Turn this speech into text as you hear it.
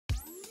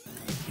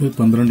ഇത്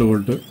 12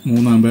 volt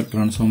 3 ampere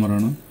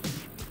ട്രാൻസ്ഫോമറാണ്.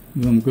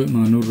 ഇത് നമുക്ക്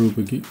 400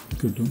 രൂപയ്ക്ക്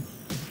കിട്ടും.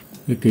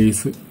 ഇത്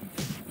കേസ്,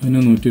 അതിന്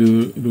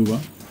 120 രൂപ.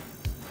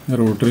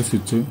 Rotary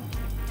switch,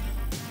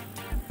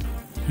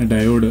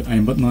 diode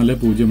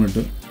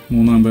 5408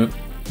 3 ampere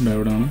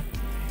ഡയോഡാണ്.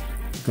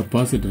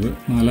 Capacitor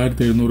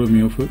 4700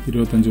 mF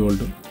 25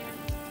 volt.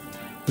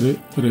 ഒരു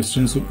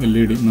റെസിസ്റ്റൻസും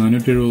LED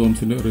 470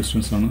 ഓംസിന്റെ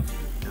റെസിസ്റ്റൻസ് ആണ്.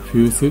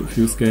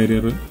 ഫ്യൂസ്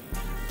കാരിയർ,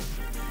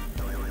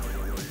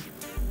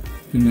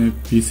 പിന്നെ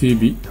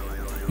PCB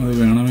അത്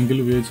വേണമെങ്കിൽ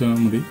ഉപയോഗിച്ചാൽ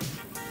മതി.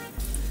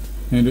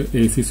 അതിൻ്റെ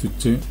AC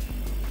സ്വിച്ച്,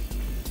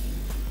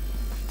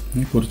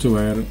 കുറച്ച്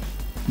വയർ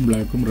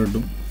ബ്ലാക്കും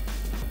റെഡും,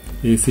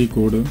 AC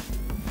കോഡ്.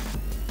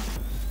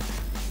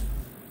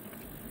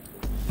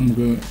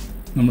 നമുക്ക്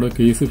നമ്മുടെ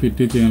കേസ്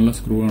ഫിറ്റ് ചെയ്യാനുള്ള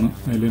സ്ക്രൂ ആണ്.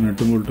 അതിൽ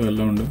നട്ടും ബോൾട്ടും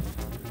എല്ലാം ഉണ്ട്.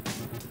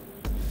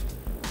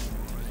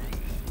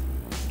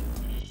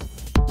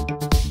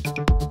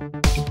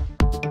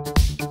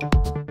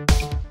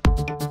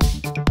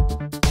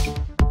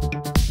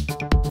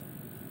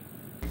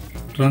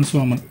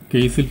 ട്രാൻസ്ഫോമർ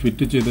കേസിൽ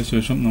ഫിറ്റ് ചെയ്ത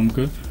ശേഷം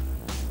നമുക്ക്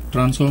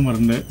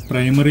ട്രാൻസ്ഫോമറിന്റെ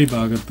പ്രൈമറി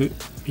ഭാഗത്ത്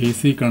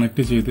AC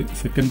കണക്ട് ചെയ്ത്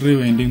സെക്കൻഡറി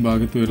വൈൻഡിംഗ്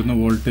ഭാഗത്ത് വരുന്ന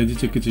വോൾട്ടേജ്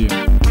ചെക്ക് ചെയ്യാം.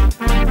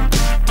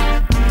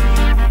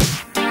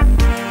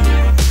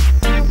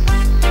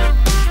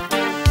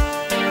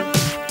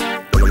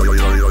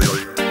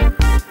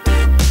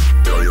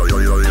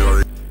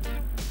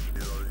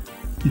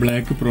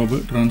 ബ്ലാക്ക് പ്രോബ്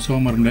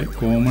ട്രാൻസ്ഫോമറിന്റെ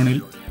കോമണിൽ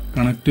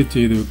കണക്ട്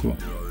ചെയ്ത് വെക്കുക.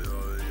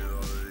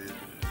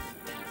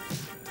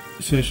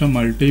 ശേഷം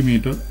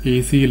മൾട്ടിമീറ്റർ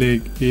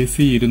AC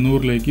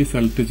 200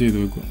 സെലക്ട് ചെയ്ത്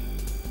വെക്കുക.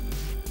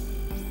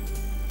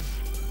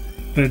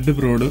 റെഡ്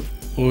പ്രോഡ്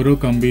ഓരോ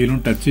കമ്പിയിലും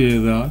ടച്ച്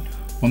ചെയ്താൽ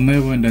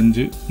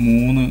 1.5,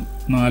 3,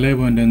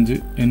 4.5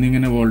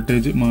 എന്നിങ്ങനെ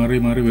വോൾട്ടേജ് മാറി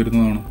മാറി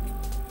വരുന്നതാണ്.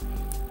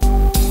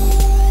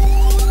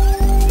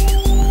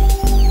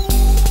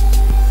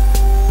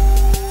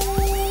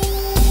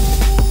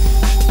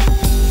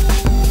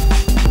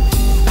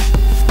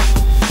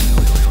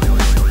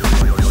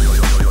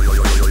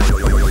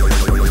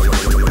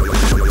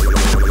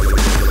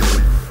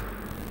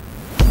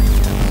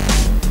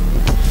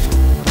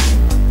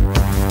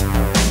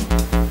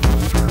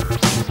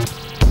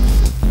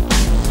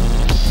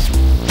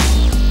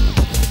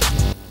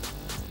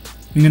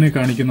 ഇങ്ങനെ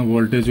കാണിക്കുന്ന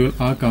വോൾട്ടേജുകൾ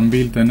ആ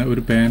കമ്പിയിൽ തന്നെ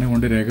ഒരു പേന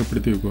കൊണ്ട്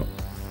രേഖപ്പെടുത്തി വെക്കുക.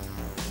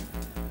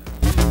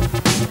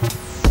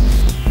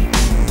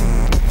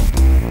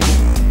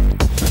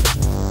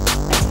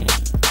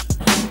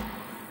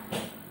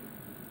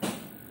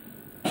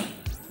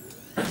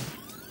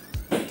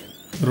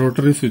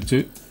 റോട്ടറി സ്വിച്ച്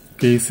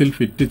കേസിൽ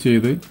ഫിറ്റ്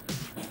ചെയ്ത്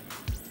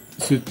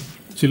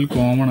സ്വിച്ചിൽ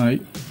കോമണായി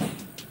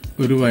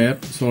ഒരു വയർ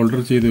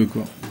സോൾഡർ ചെയ്ത്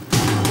വെക്കുക.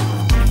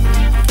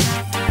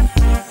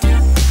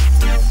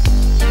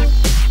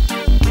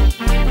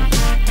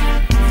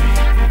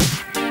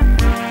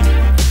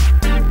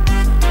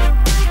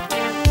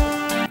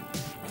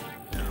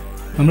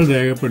 നമ്മൾ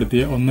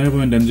രേഖപ്പെടുത്തിയ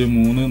 1.5,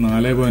 3,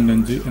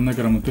 4.5 എന്ന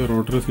ക്രമത്തിൽ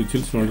റോട്ടറി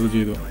സ്വിച്ചിൽ സോൾഡർ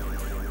ചെയ്തു.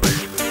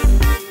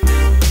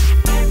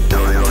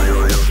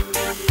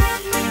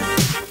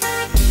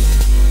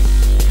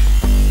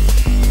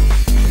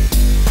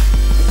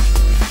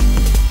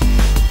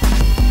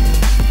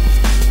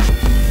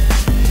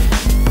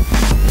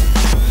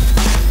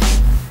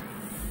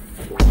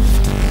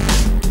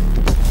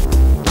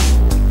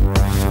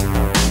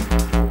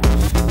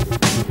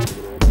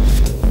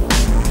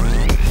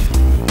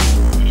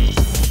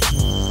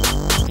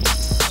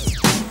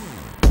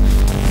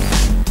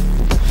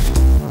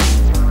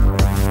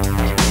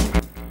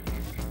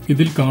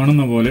 ഇതിൽ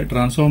കാണുന്ന പോലെ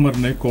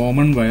ട്രാൻസ്ഫോമറിന്റെ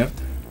കോമൺ വയർ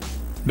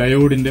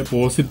ഡയോഡിന്റെ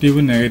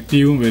പോസിറ്റീവും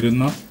നെഗറ്റീവും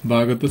വരുന്ന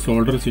ഭാഗത്ത്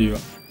സോൾഡർ ചെയ്യുക.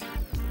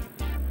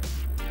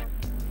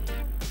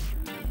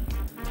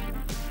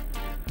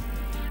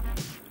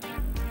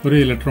 ഒരു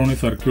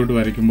ഇലക്ട്രോണിക് സർക്യൂട്ട്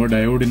വരയ്ക്കുമ്പോൾ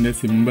ഡയോഡിന്റെ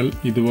സിമ്പൽ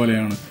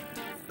ഇതുപോലെയാണ്.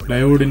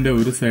 ഡയോഡിന്റെ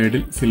ഒരു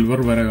സൈഡിൽ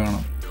സിൽവർ വര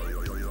കാണാം.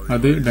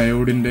 അത്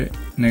ഡയോഡിന്റെ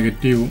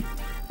നെഗറ്റീവും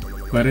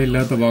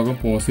വരയില്ലാത്ത ഭാഗം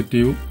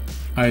പോസിറ്റീവും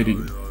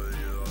ആയിരിക്കും.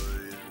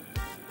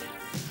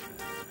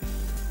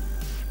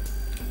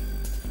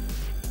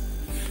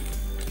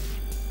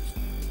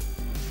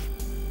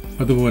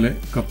 അതുപോലെ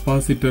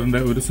കപ്പാസിറ്ററിന്റെ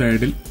ഒരു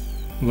സൈഡിൽ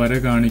വര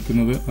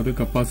കാണിക്കുന്നത് അത്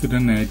കപ്പാസിറ്റർ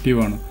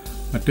നെഗറ്റീവാണ്,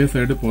 മറ്റേ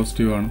സൈഡ്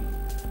പോസിറ്റീവാണ്.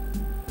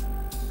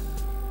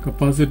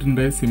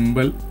 കപ്പാസിറ്ററിന്റെ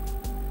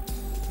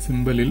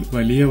സിമ്പലിൽ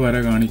വലിയ വര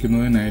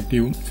കാണിക്കുന്നത്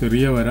നെഗറ്റീവും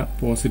ചെറിയ വര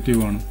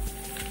പോസിറ്റീവാണ്.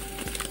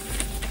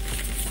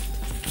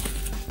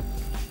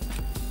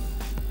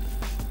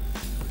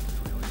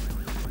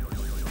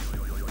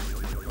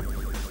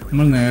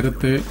 നമ്മൾ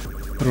നേരത്തെ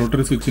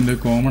റോട്ടറി സ്വിച്ചിന്റെ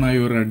കോമൺ ആയി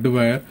ഒരു റെഡ്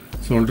വയർ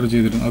സോൾഡർ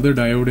ചെയ്തിരുന്നു. അത്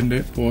ഡയോഡിന്റെ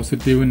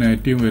പോസിറ്റീവും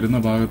നെഗറ്റീവും വരുന്ന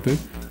ഭാഗത്ത്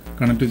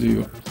കണക്ട്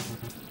ചെയ്യുക.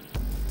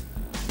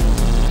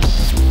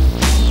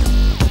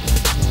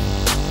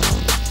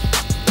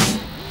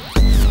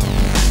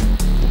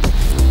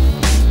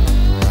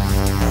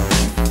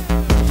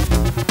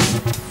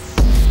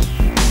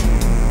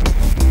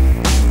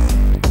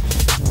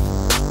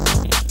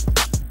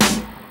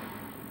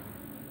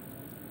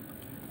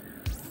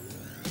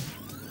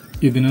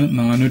 ഇതിന്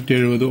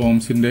 470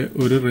 ഓംസിന്റെ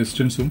ഒരു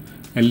റെസിസ്റ്റൻസും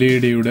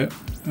LED യുടെ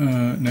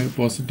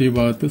പോസിറ്റീവ്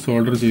ഭാഗത്ത്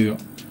സോൾഡർ ചെയ്യുക.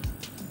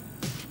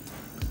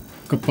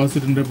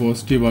 കപ്പാസിറ്ററിന്റെ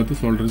പോസിറ്റീവ് ഭാഗത്ത്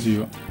സോൾഡർ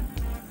ചെയ്യുക.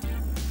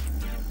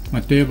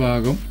 മറ്റേ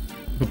ഭാഗം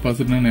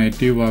കപ്പാസിറ്ററിന്റെ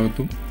നെഗറ്റീവ്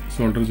ഭാഗത്തും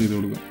സോൾഡർ ചെയ്ത്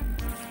കൊടുക്കുക.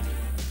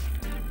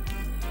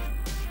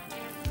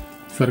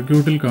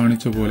 സർക്യൂട്ടിൽ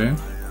കാണിച്ച പോലെ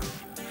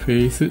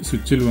ഫേസ്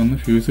സ്വിച്ചിൽ വന്ന്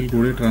ഫ്യൂസിൽ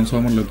കൂടി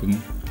ട്രാൻസ്ഫോമറിലെത്തുന്നു.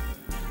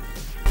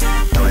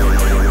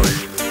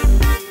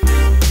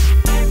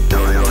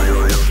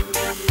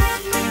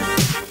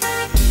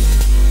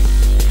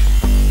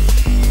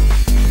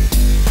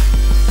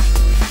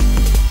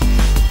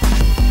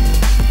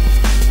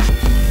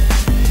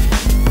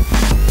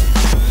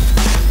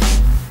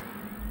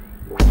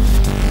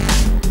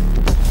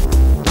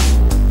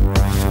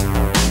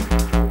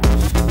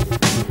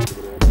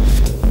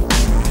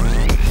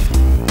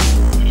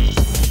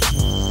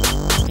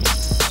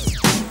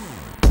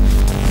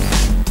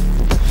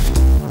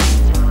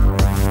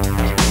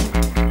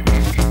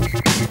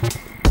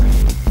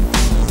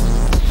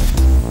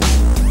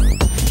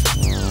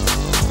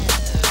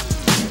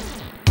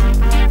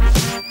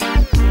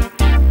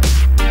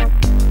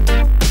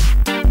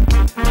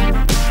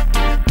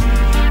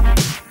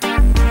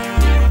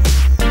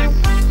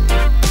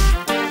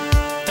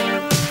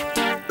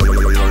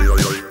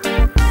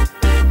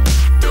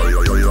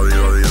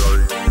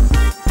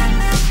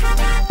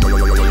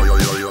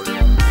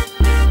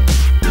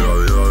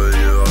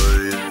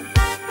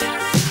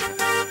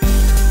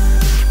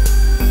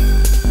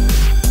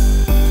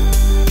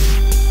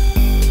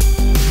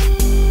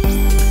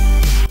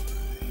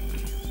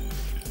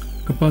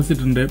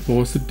 കപ്പാസിറ്ററിന്റെ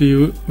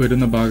പോസിറ്റീവ്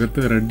വരുന്ന ഭാഗത്ത്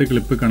റെഡ്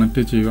ക്ലിപ്പ്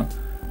കണക്ട് ചെയ്യുക.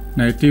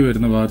 നെഗറ്റീവ്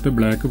വരുന്ന ഭാഗത്ത്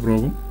ബ്ലാക്ക്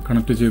പ്രോബും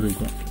കണക്ട് ചെയ്ത്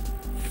വെക്കുക.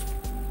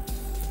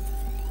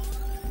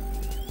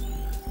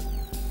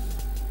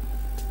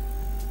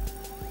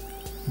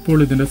 ഇപ്പോൾ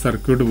ഇതിന്റെ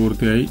സർക്യൂട്ട്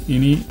പൂർത്തിയായി.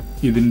 ഇനി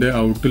ഇതിന്റെ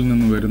ഔട്ടിൽ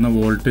നിന്ന് വരുന്ന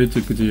വോൾട്ടേജ്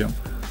ചെക്ക് ചെയ്യാം.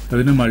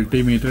 അതിന്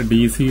മൾട്ടിമീറ്റർ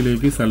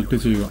DC-യിലേക്ക് സെലക്ട്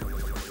ചെയ്യുക.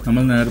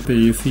 നമ്മൾ നേരത്തെ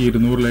AC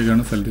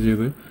 200-ലേക്കാണ് സെലക്ട്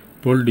ചെയ്തത്.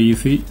 ഇപ്പോൾ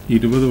DC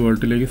 20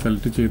 വോൾട്ടിലേക്ക്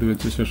സെലക്ട് ചെയ്ത്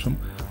വെച്ച ശേഷം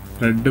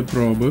red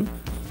probe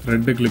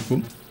red ക്ലിപ്പും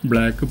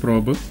black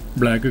probe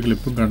black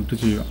ക്ലിപ്പും connect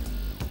ചെയ്യുക.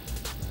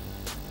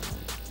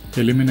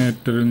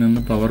 എലിമിനേറ്ററിൽ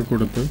നിന്ന് പവർ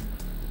കൊടുത്ത്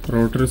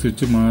റോട്ടറി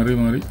സ്വിച്ച് മാറി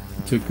മാറി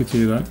ചെക്ക്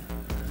ചെയ്യാം.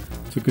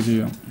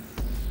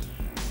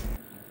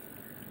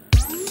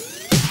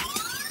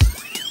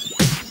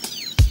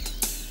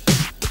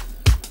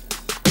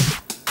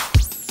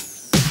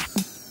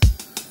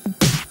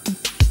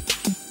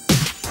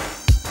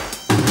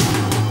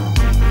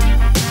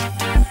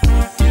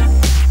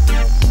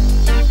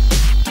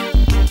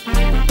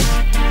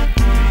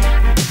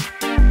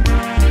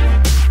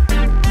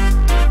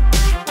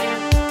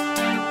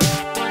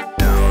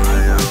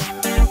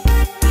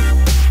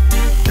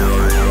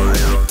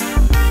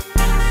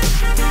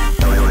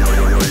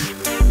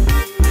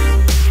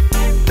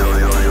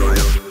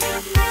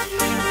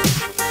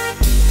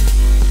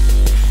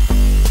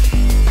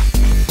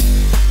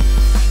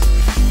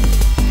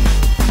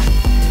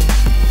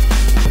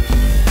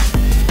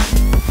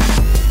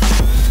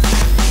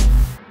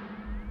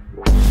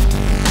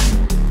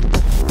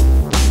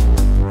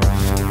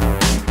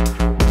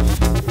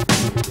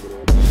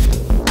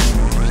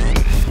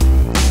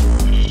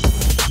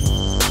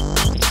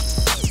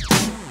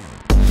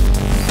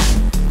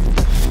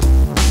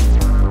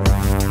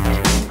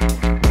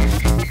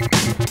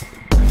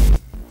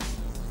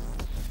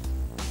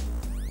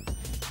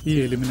 ഈ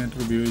എലിമിനേറ്റർ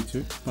ഉപയോഗിച്ച്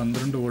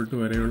 12 വോൾട്ട്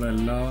വരെയുള്ള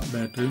എല്ലാ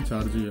ബാറ്ററിയും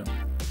ചാർജ് ചെയ്യാം.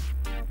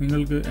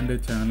 നിങ്ങൾക്ക് എൻ്റെ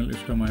ചാനൽ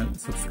ഇഷ്ടമായാൽ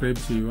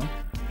സബ്സ്ക്രൈബ് ചെയ്യുക,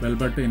 ബെൽ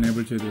ബട്ടൺ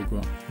എനേബിൾ ചെയ്ത്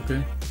വെക്കുക. ഓക്കെ.